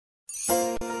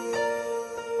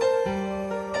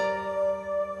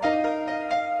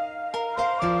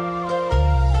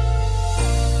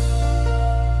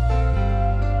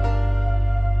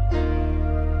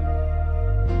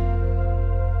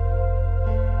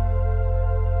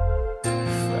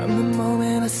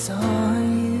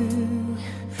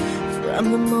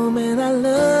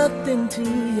into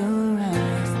your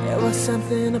eyes, there was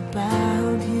something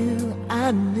about you.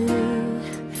 I knew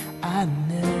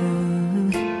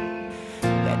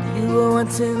that you were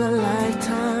once in a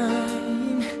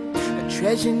lifetime, a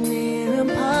treasure near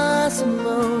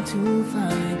impossible to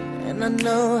find. And I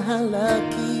know how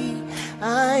lucky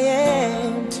I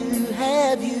am to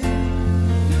have you.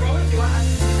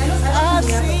 I've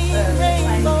seen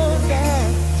rainbows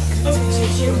that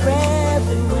take your breath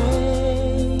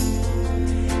away,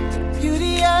 the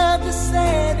beauty of the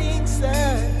setting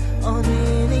sun on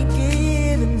any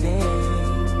given day.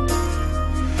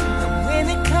 And when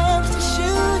it comes to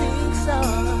shooting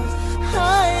stars, I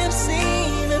have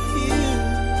seen a few,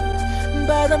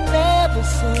 but I've never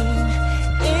seen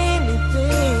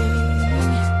anything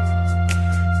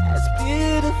as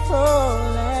beautiful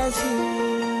as you.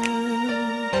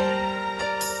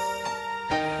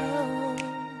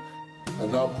 I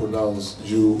now pronounce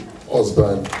you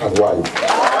husband and wife.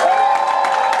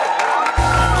 I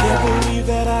can't believe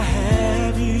that I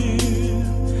have you.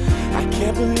 I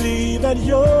can't believe that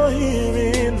you're here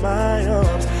in my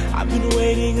arms. I've been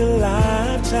waiting a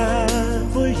lifetime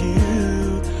for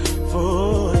you,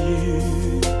 for you.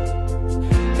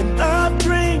 And I've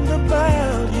dreamed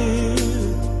about you,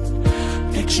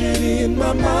 pictured in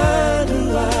my mind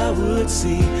who I would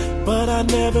see, but I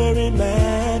never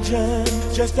imagined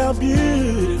just how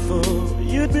beautiful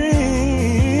you'd be.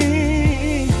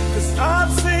 'Cause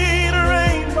I've seen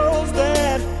rainbows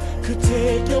that could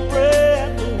take your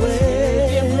breath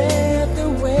away,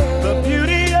 the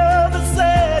beauty of the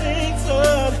setting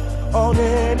sun on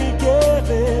any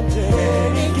given day,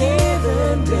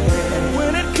 And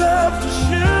when it comes to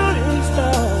shooting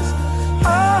stars, I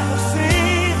have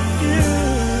seen you,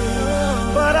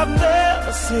 but I've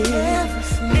never seen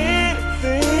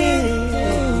anything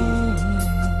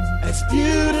as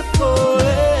beautiful